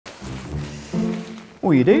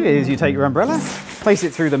All you do is you take your umbrella, place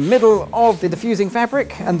it through the middle of the diffusing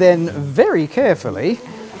fabric, and then very carefully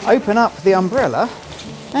open up the umbrella,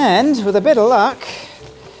 and with a bit of luck,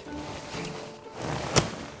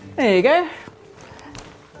 there you go.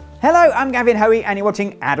 Hello, I'm Gavin Hoey and you're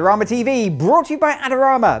watching Adorama TV, brought to you by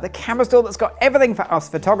Adorama, the camera store that's got everything for us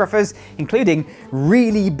photographers, including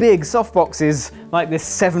really big softboxes like this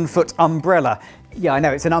 7-foot umbrella. Yeah, I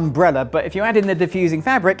know it's an umbrella, but if you add in the diffusing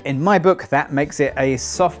fabric, in my book, that makes it a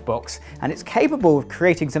softbox, and it's capable of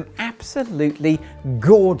creating some absolutely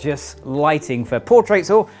gorgeous lighting for portraits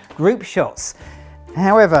or group shots.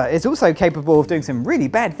 However, it's also capable of doing some really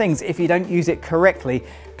bad things if you don't use it correctly,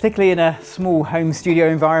 particularly in a small home studio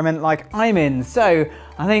environment like I'm in. So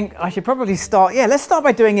I think I should probably let's start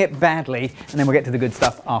by doing it badly, and then we'll get to the good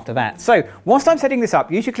stuff after that. So whilst I'm setting this up,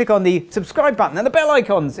 you should click on the subscribe button and the bell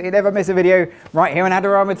icon so you never miss a video right here on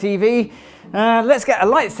Adorama TV. Let's get a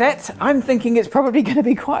light set. I'm thinking it's probably going to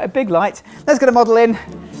be quite a big light. Let's get a model in.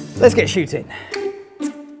 Let's get shooting.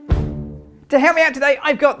 To help me out today,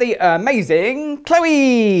 I've got the amazing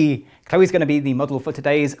Chloe. Chloe's going to be the model for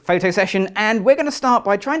today's photo session, and we're going to start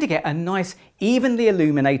by trying to get a nice evenly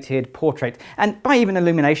illuminated portrait. And by even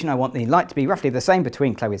illumination, I want the light to be roughly the same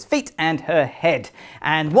between Chloe's feet and her head.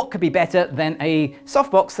 And what could be better than a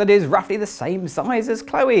softbox that is roughly the same size as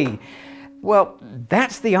Chloe? Well,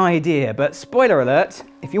 that's the idea, but spoiler alert,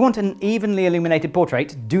 if you want an evenly illuminated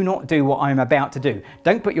portrait, do not do what I'm about to do.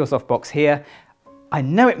 Don't put your softbox here. I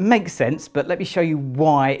know it makes sense, but let me show you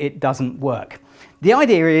why it doesn't work. The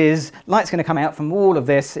idea is light's going to come out from all of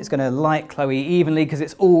this. It's going to light Chloe evenly because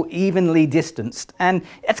it's all evenly distanced. And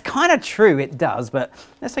it's kind of true, it does, but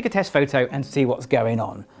let's take a test photo and see what's going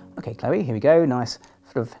on. Okay, Chloe, here we go. Nice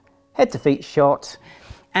sort of head to feet shot.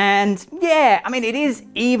 And yeah, I mean, it is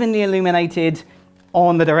evenly illuminated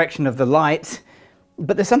on the direction of the light,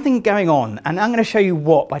 but there's something going on, and I'm going to show you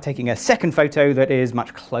what by taking a second photo that is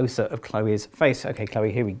much closer of Chloe's face. Okay,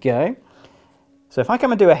 Chloe, here we go. So if I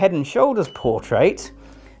come and do a head and shoulders portrait,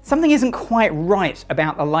 something isn't quite right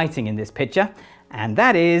about the lighting in this picture, and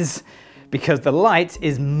that is because the light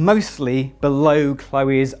is mostly below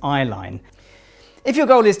Chloe's eye line. If your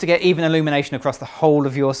goal is to get even illumination across the whole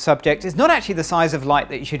of your subject, it's not actually the size of light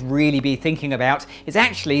that you should really be thinking about, it's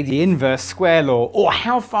actually the inverse square law, or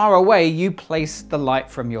how far away you place the light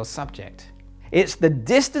from your subject. It's the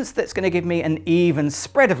distance that's going to give me an even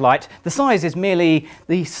spread of light. The size is merely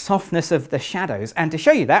the softness of the shadows. And to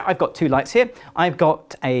show you that, I've got two lights here. I've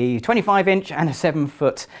got a 25-inch and a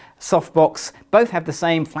 7-foot softbox. Both have the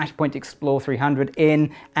same Flashpoint Explore 300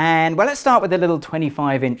 in. And well, let's start with a little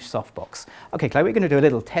 25-inch softbox. Okay, Chloe, we're going to do a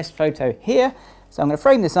little test photo here. So I'm going to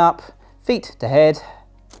frame this up, feet to head.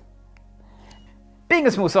 Being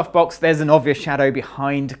a small softbox, there's an obvious shadow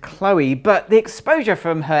behind Chloe, but the exposure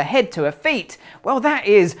from her head to her feet, well, that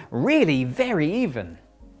is really very even.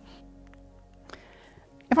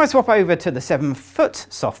 If I swap over to the 7-foot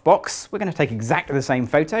softbox, we're going to take exactly the same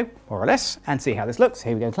photo, more or less, and see how this looks.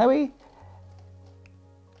 Here we go, Chloe.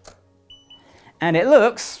 And it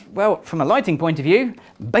looks, well, from a lighting point of view,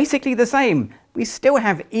 basically the same. We still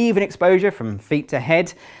have even exposure from feet to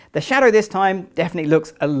head. The shadow this time definitely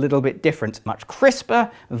looks a little bit different, much crisper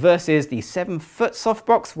versus the 7-foot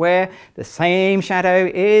softbox where the same shadow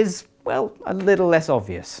is, well, a little less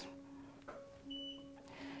obvious.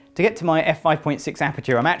 To get to my f5.6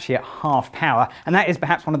 aperture, I'm actually at half power, and that is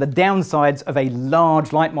perhaps one of the downsides of a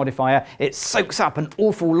large light modifier. It soaks up an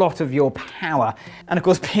awful lot of your power. And of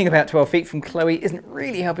course, being about 12 feet from Chloe isn't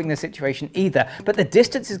really helping the situation either, but the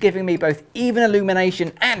distance is giving me both even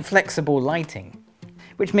illumination and flexible lighting,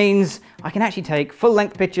 which means I can actually take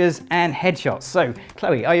full-length pictures and headshots. So,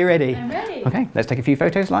 Chloe, are you ready? I'm ready. Okay, let's take a few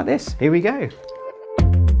photos like this. Here we go.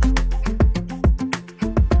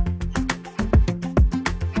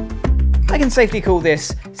 I can safely call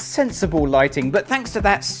this sensible lighting, but thanks to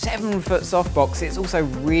that 7-foot softbox, it's also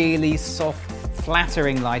really soft,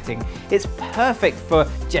 flattering lighting. It's perfect for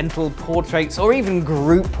gentle portraits or even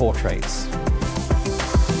group portraits.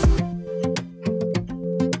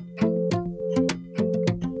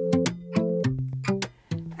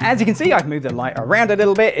 As you can see, I've moved the light around a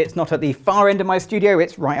little bit. It's not at the far end of my studio,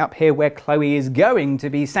 it's right up here where Chloe is going to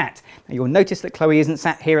be sat. Now you'll notice that Chloe isn't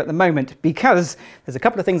sat here at the moment because there's a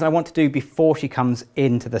couple of things I want to do before she comes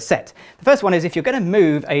into the set. The first one is if you're going to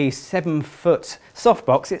move a 7-foot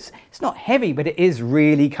softbox, it's not heavy, but it is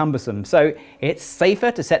really cumbersome. So it's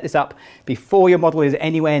safer to set this up before your model is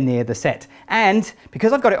anywhere near the set. And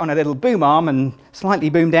because I've got it on a little boom arm and slightly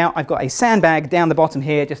boomed out, I've got a sandbag down the bottom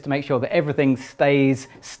here just to make sure that everything stays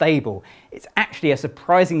stable. It's actually a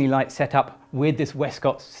surprisingly light setup with this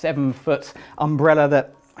Westcott 7-foot umbrella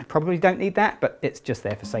that I probably don't need that, but it's just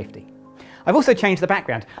there for safety. I've also changed the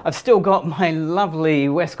background. I've still got my lovely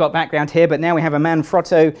Westcott background here, but now we have a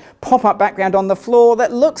Manfrotto pop-up background on the floor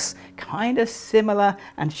that looks kind of similar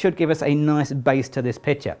and should give us a nice base to this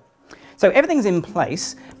picture. So everything's in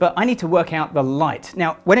place, but I need to work out the light.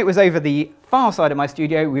 Now, when it was over the far side of my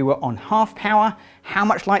studio, we were on half power. How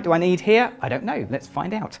much light do I need here? I don't know. Let's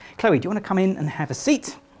find out. Chloe, do you want to come in and have a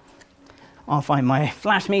seat? I'll find my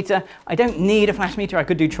flash meter. I don't need a flash meter. I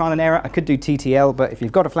could do trial and error. I could do TTL, but if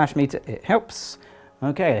you've got a flash meter, it helps.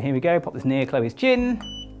 Okay, here we go. Pop this near Chloe's chin.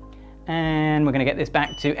 And we're going to get this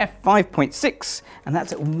back to f5.6, and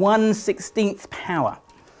that's at 1/16 power.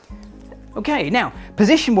 Okay, now,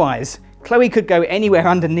 position-wise, Chloe could go anywhere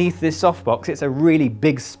underneath this softbox. It's a really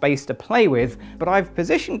big space to play with, but I've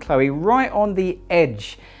positioned Chloe right on the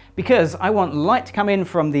edge because I want light to come in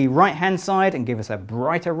from the right-hand side and give us a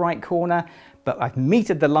brighter right corner, but I've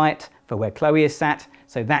metered the light for where Chloe is sat,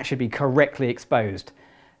 so that should be correctly exposed.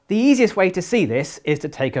 The easiest way to see this is to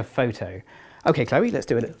take a photo. Okay, Chloe, let's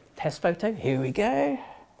do a little test photo. Here we go.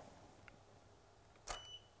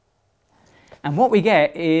 And what we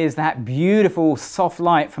get is that beautiful soft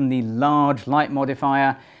light from the large light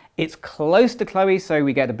modifier. It's close to Chloe, so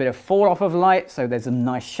we get a bit of fall off of light, so there's a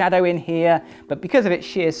nice shadow in here, but because of its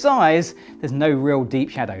sheer size, there's no real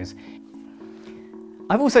deep shadows.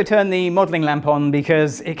 I've also turned the modeling lamp on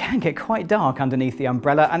because it can get quite dark underneath the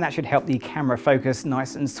umbrella, and that should help the camera focus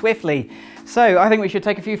nice and swiftly. So I think we should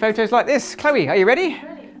take a few photos like this. Chloe, are you ready?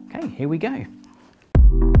 Ready. Okay, here we go.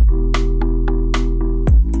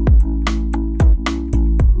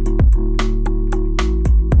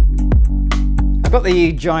 I've got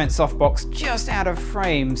the giant softbox just out of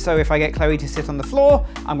frame, so if I get Chloe to sit on the floor,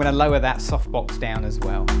 I'm going to lower that softbox down as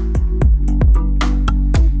well.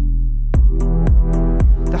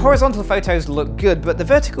 The horizontal photos look good, but the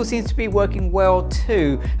vertical seems to be working well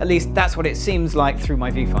too. At least that's what it seems like through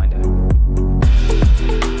my viewfinder.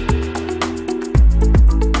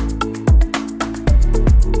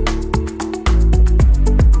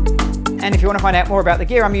 And if you want to find out more about the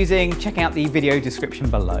gear I'm using, check out the video description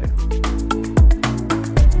below.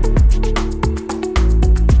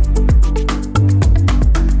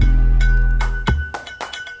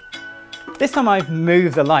 This time I've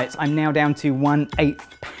moved the lights. I'm now down to 1/8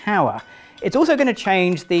 power. It's also going to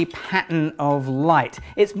change the pattern of light.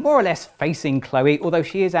 It's more or less facing Chloe, although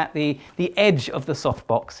she is at the edge of the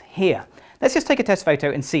softbox here. Let's just take a test photo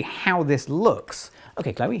and see how this looks.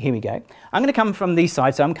 Okay, Chloe, here we go. I'm going to come from this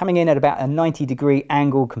side, so I'm coming in at about a 90-degree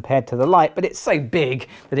angle compared to the light, but it's so big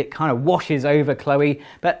that it kind of washes over Chloe.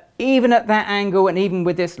 But even at that angle, and even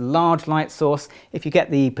with this large light source, if you get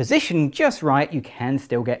the position just right, you can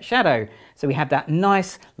still get shadow. So we have that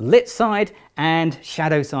nice lit side and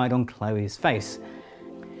shadow side on Chloe's face.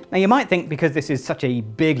 Now you might think because this is such a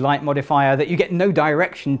big light modifier that you get no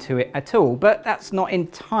direction to it at all, but that's not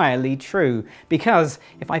entirely true, because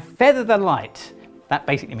if I feather the light, that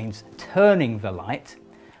basically means turning the light,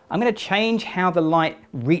 I'm going to change how the light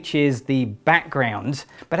reaches the background,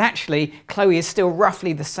 but actually Chloe is still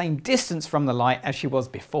roughly the same distance from the light as she was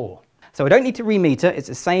before. So I don't need to remeter, it's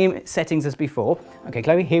the same settings as before. Okay,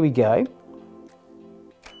 Chloe, here we go.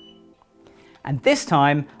 And this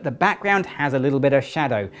time, the background has a little bit of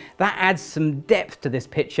shadow. That adds some depth to this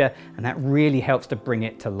picture, and that really helps to bring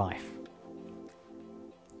it to life.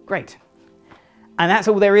 Great. And that's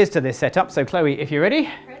all there is to this setup. So Chloe, if you're ready,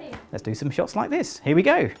 let's do some shots like this. Here we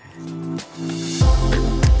go.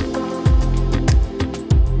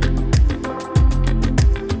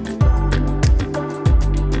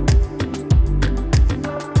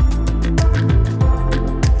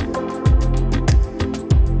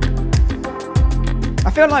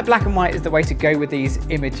 I feel like black and white is the way to go with these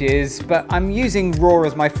images, but I'm using RAW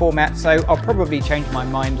as my format, so I'll probably change my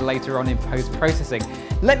mind later on in post-processing.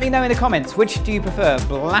 Let me know in the comments, which do you prefer,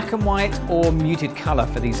 black and white or muted color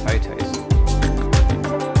for these photos?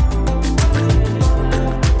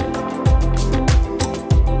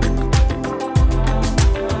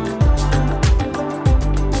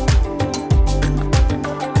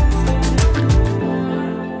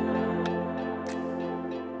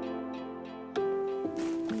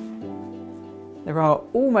 There are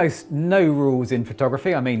almost no rules in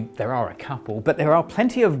photography. I mean, there are a couple, but there are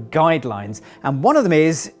plenty of guidelines. And one of them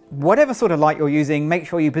is, whatever sort of light you're using, make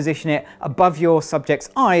sure you position it above your subject's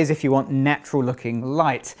eyes if you want natural looking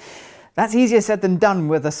light. That's easier said than done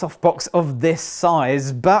with a softbox of this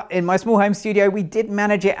size, but in my small home studio we did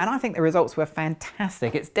manage it and I think the results were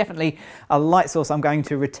fantastic. It's definitely a light source I'm going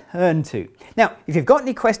to return to. Now, if you've got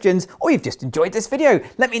any questions or you've just enjoyed this video,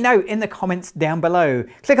 let me know in the comments down below.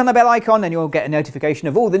 Click on the bell icon and you'll get a notification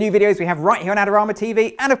of all the new videos we have right here on Adorama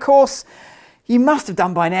TV, and of course, you must have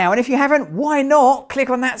done by now, and if you haven't, why not click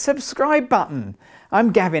on that subscribe button?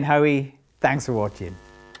 I'm Gavin Hoey, thanks for watching.